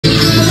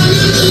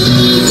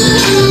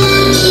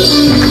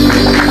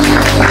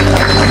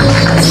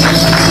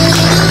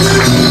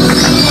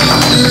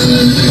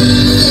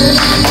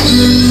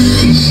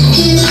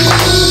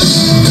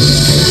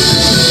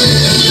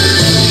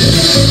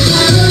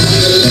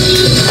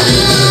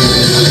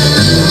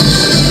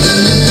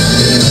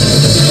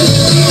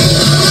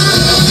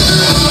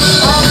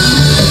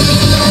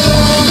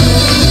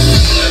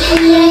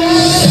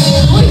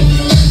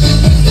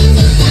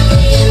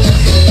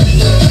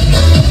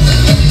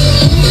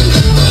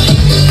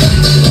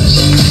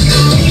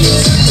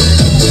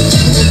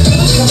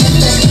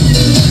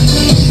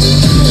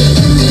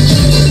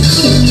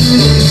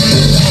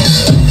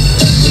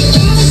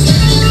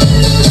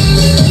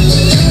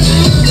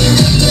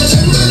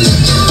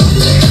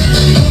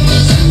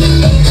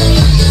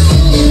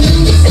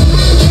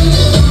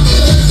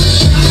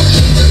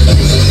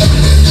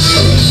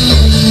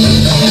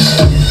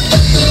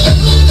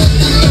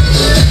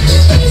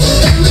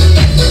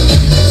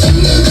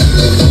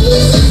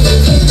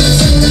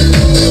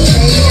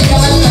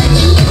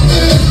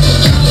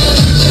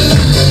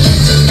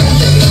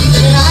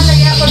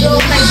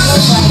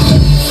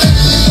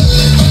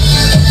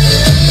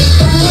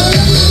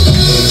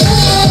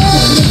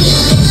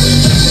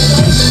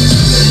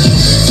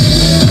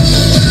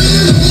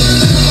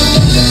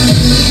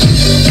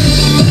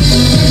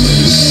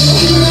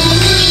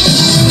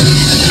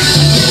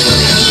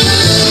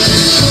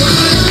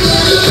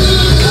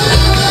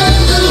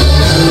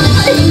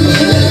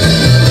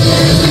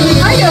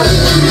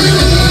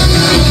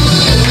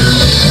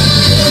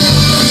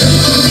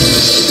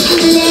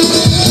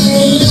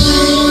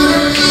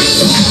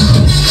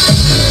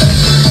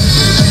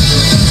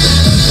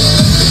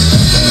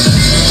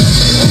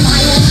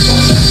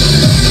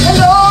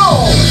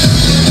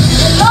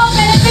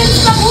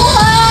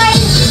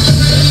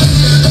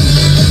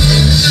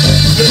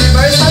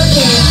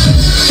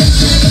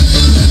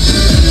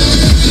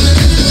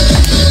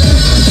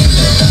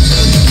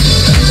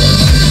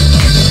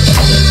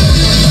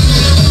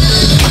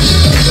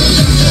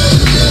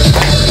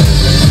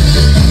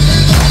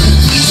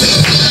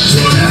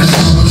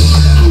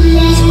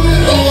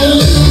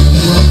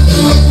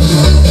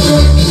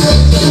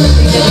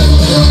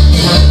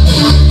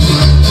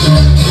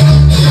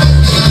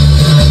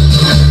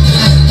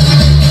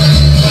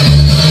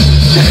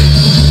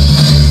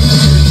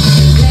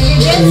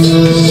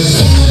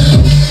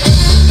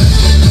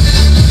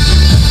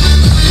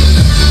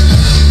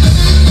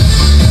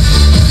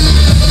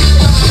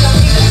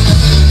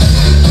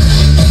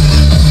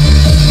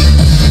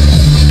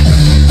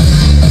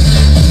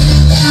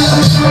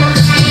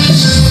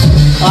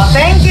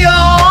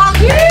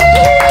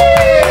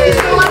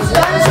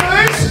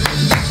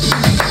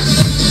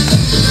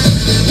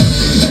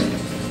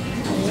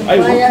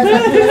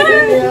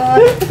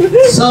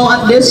So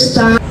at this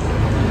time,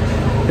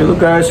 hello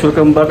guys,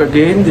 welcome back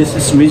again. This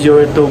is me,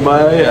 Joey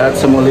Tubay, at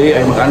sa muli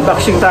ay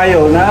mag-unboxing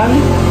tayo ng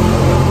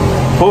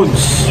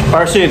foods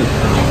parcel.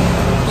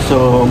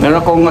 So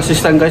meron akong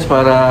assistant guys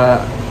para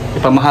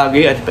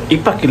ipamahagi at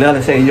ipakilala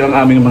sa inyo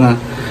ang aming mga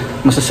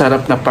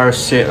masasarap na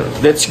parcel.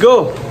 Let's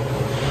go!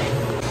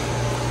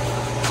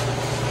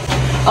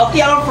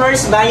 Okay, our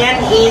first bayan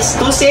is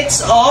 2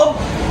 sets of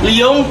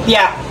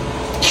lumpia,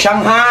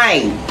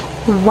 Shanghai.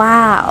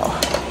 Wow.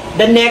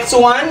 The next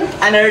one,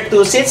 another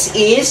 2 sets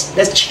is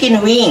the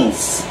chicken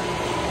wings.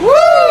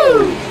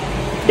 Woo!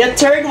 The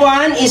third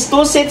one is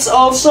 2 sets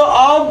also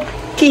of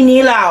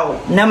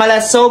kinilaw na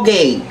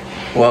malasoge.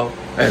 Wow,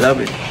 I love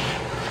it.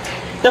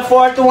 The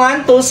fourth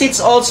one, 2 sets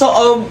also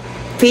of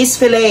fish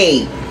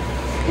fillet.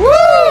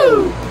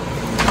 Woo!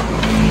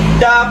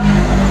 The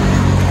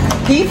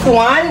fifth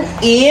one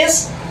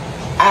is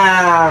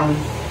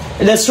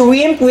the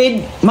shrimp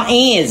with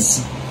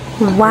maize.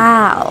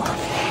 Wow.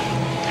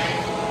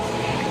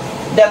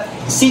 The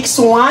sixth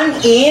one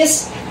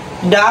is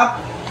the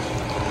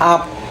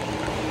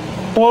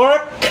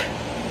pork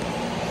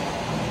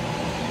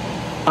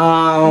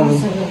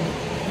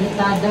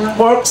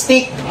pork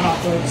stick.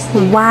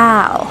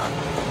 Wow.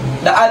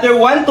 The other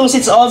one, 2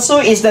 sets also,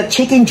 is the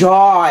chicken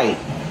joy.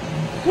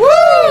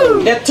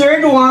 Woo! The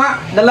third one,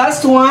 the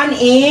last one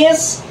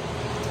is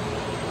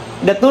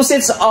the 2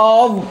 sets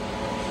of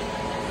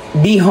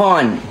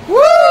bihon.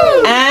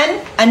 Woo!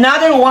 And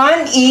another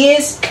one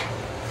is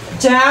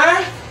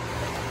the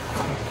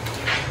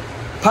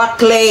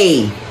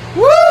paklay.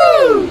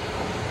 Woo!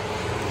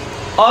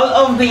 All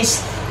of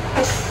these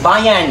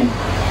bayan.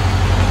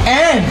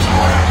 And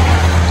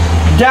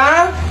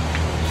the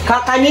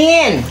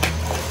kakanin.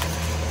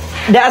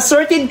 The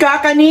assorted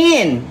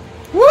kakanin.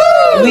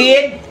 Woo!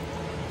 With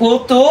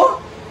puto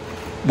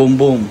Boom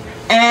boom.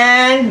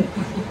 and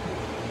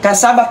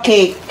cassava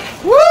cake.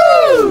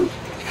 Woo!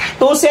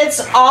 2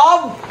 sets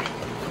of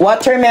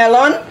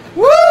watermelon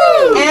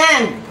Woo!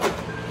 and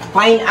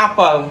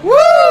pineapple.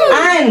 Woo!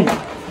 And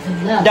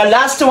the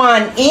last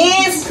one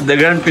is The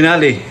grand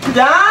finale.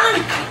 the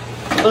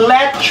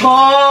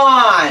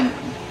lechon.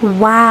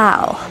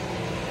 Wow.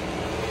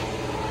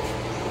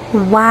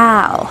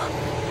 Wow.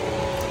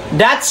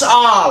 That's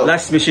all.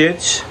 Last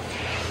message.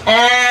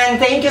 And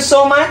thank you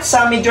so much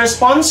sa major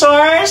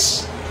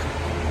sponsors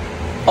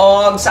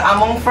og sa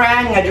among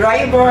friend nga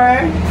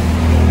driver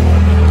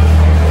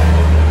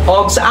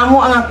og sa amo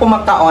ang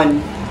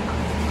pumakaon.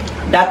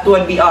 That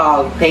would be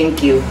all.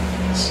 Thank you.